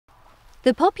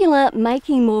The popular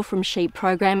Making More from Sheep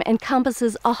program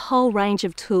encompasses a whole range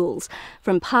of tools,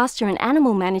 from pasture and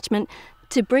animal management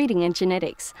to breeding and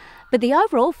genetics. But the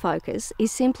overall focus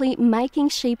is simply making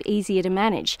sheep easier to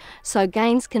manage, so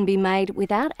gains can be made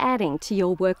without adding to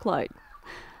your workload.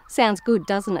 Sounds good,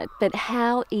 doesn't it? But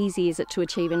how easy is it to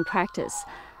achieve in practice?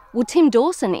 Well, Tim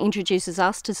Dawson introduces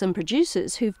us to some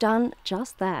producers who've done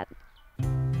just that.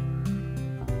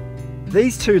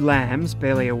 These two lambs,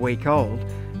 barely a week old,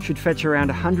 should fetch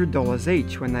around $100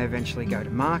 each when they eventually go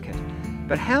to market.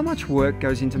 But how much work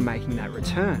goes into making that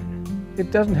return?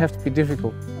 It doesn't have to be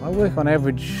difficult. I work on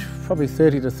average probably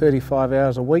 30 to 35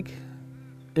 hours a week.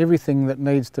 Everything that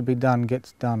needs to be done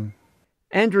gets done.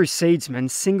 Andrew Seedsman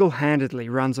single-handedly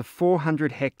runs a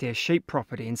 400-hectare sheep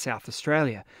property in South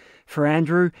Australia. For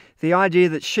Andrew, the idea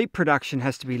that sheep production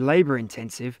has to be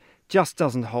labour-intensive just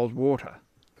doesn't hold water.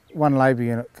 One labour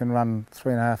unit can run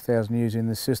 3,500 ewes in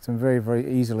this system very, very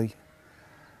easily.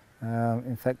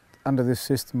 In fact, under this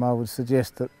system I would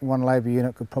suggest that one labour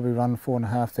unit could probably run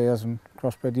 4,500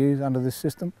 crossbred ewes under this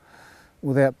system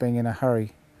without being in a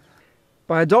hurry.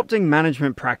 By adopting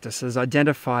management practices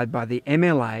identified by the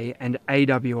MLA and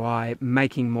AWI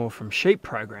Making More from Sheep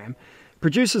program,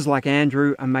 producers like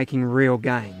Andrew are making real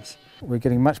gains. We're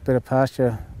getting much better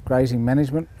pasture grazing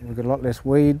management. We've got a lot less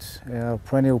weeds. Our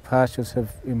perennial pastures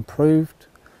have improved.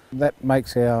 That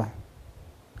makes our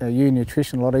ewe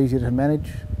nutrition a lot easier to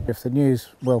manage. If the ewes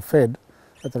well fed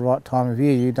at the right time of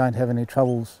year, you don't have any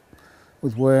troubles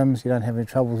with worms, you don't have any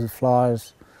troubles with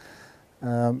flies.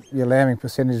 Your lambing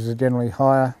percentages are generally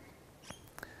higher,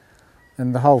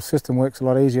 and the whole system works a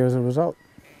lot easier as a result.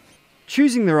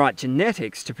 Choosing the right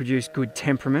genetics to produce good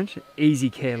temperament,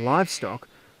 easy care livestock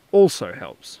also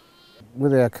helps.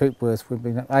 With our coop births, we've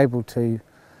been able to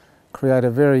create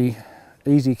a very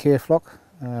easy care flock.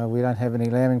 We don't have any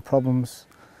lambing problems.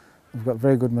 We've got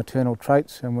very good maternal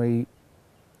traits, and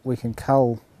we can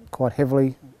cull quite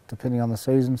heavily depending on the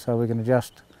season, so we can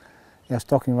adjust our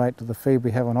stocking rate to the feed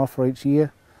we have on offer each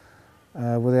year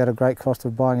without a great cost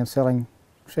of buying and selling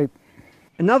sheep.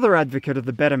 Another advocate of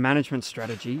the better management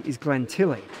strategy is Glenn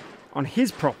Tilley. On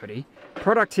his property,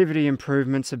 productivity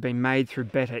improvements have been made through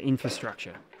better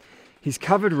infrastructure. His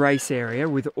covered race area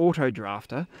with auto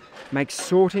drafter makes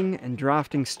sorting and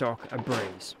drafting stock a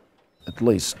breeze. At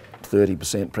least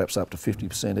 30%, perhaps up to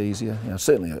 50% easier.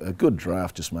 Certainly a good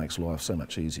draft just makes life so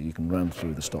much easier. You can run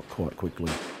through the stock quite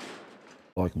quickly.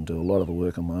 I can do a lot of the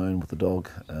work on my own with the dog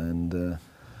and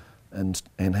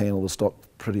handle the stock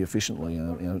pretty efficiently.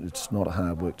 It's not a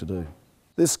hard work to do.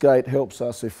 This gate helps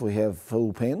us if we have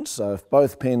full pens. So if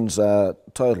both pens are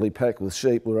totally packed with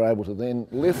sheep, we're able to then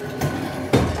lift,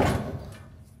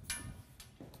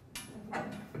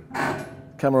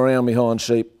 come around behind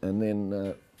sheep, and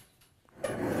then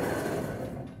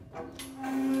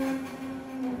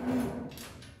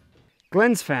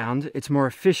Glenn's found it's more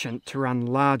efficient to run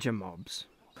larger mobs.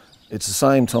 It's the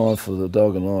same time for the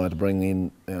dog and I to bring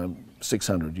in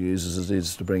 600 ewes as it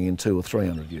is to bring in 200 or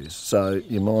 300 ewes. So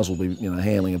you might as well be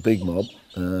handling a big mob,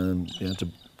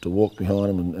 to walk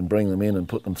behind them and bring them in and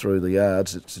put them through the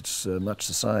yards. It's much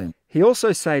the same. He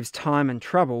also saves time and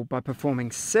trouble by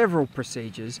performing several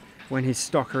procedures when his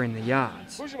stock are in the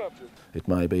yards. It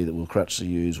may be that we'll crutch the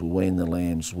ewes, we'll wean the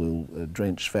lambs, we'll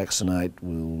drench, vaccinate,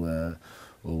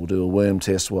 we'll do a worm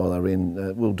test while they're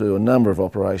in. We'll do a number of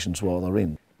operations while they're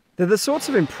in. They're the sorts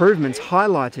of improvements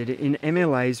highlighted in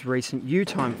MLA's recent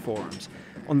U-Time forums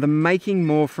on the Making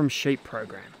More from Sheep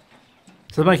program.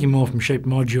 So the Making More from Sheep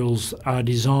modules are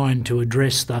designed to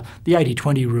address the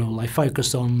 80-20 rule. They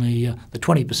focus on the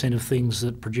 20% of things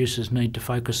that producers need to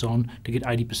focus on to get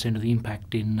 80% of the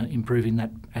impact in improving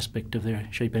that aspect of their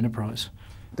sheep enterprise.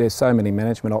 There's so many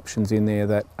management options in there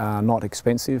that are not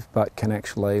expensive but can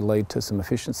actually lead to some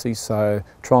efficiency. So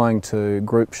trying to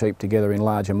group sheep together in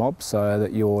larger mobs so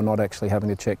that you're not actually having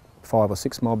to check 5 or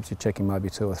 6 mobs, you're checking maybe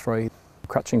 2 or 3.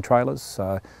 Crutching trailers,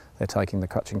 so they're taking the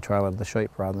crutching trailer to the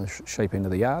sheep rather than sheep into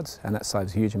the yards, and that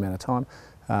saves a huge amount of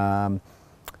time.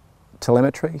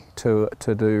 Telemetry to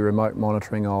do remote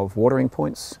monitoring of watering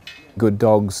points. Good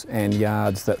dogs and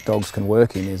yards that dogs can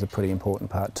work in is a pretty important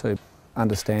part too.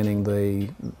 Understanding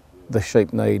the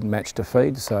sheep need match to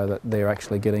feed so that they're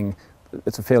actually getting,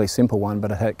 it's a fairly simple one,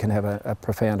 but it can have a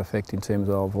profound effect in terms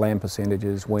of lamb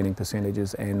percentages, weaning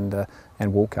percentages and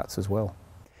wool cuts as well.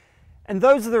 And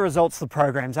those are the results the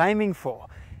program's aiming for.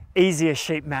 Easier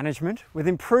sheep management with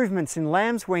improvements in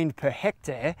lambs weaned per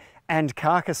hectare and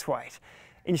carcass weight,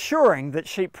 ensuring that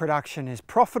sheep production is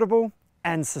profitable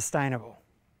and sustainable.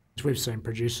 We've seen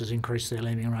producers increase their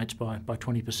lambing rates by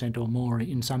 20% or more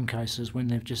in some cases when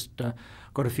they've just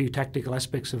got a few tactical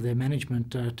aspects of their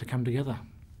management to come together.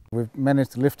 We've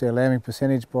managed to lift our lambing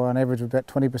percentage by an average of about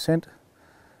 20%.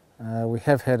 We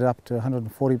have had up to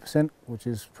 140%, which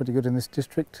is pretty good in this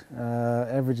district.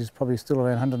 Average is probably still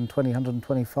around 120,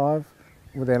 125.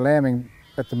 With our lambing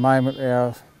at the moment,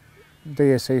 our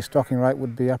DSE stocking rate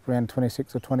would be up around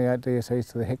 26 or 28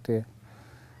 DSEs to the hectare,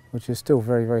 which is still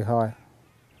very, very high.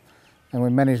 And we're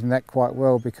managing that quite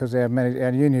well because our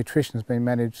new nutrition has been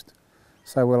managed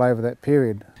so well over that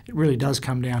period. It really does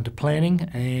come down to planning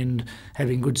and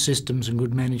having good systems and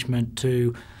good management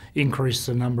to increase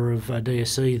the number of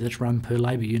DSE that's run per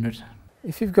labour unit.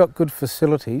 If you've got good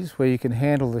facilities where you can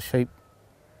handle the sheep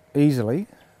easily,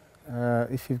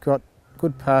 if you've got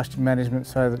good pasture management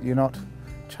so that you're not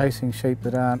chasing sheep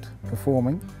that aren't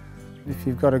performing, if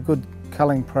you've got a good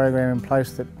culling program in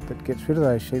place that gets rid of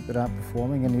those sheep that aren't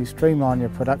performing, and you streamline your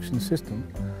production system,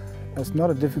 it's not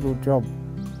a difficult job.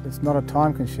 It's not a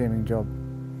time-consuming job.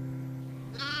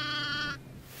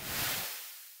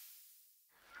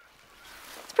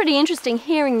 It's pretty interesting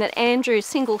hearing that Andrew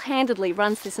single-handedly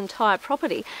runs this entire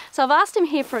property. So I've asked him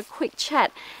here for a quick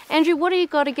chat. Andrew, what do you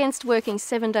got against working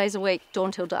 7 days a week,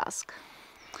 dawn till dusk?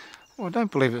 Well, I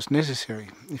don't believe it's necessary.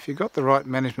 If you've got the right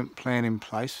management plan in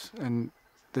place and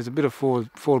there's a bit of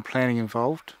forward planning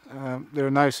involved, there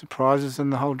are no surprises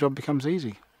and the whole job becomes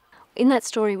easy. In that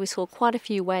story we saw quite a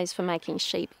few ways for making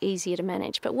sheep easier to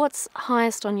manage, but what's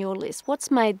highest on your list? What's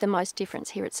made the most difference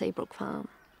here at Seabrook Farm?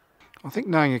 I think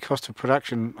knowing your cost of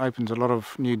production opens a lot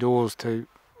of new doors to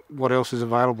what else is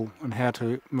available and how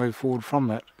to move forward from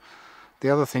that. The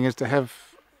other thing is to have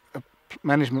a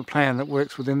management plan that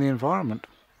works within the environment.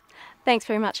 Thanks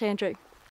very much, Andrew.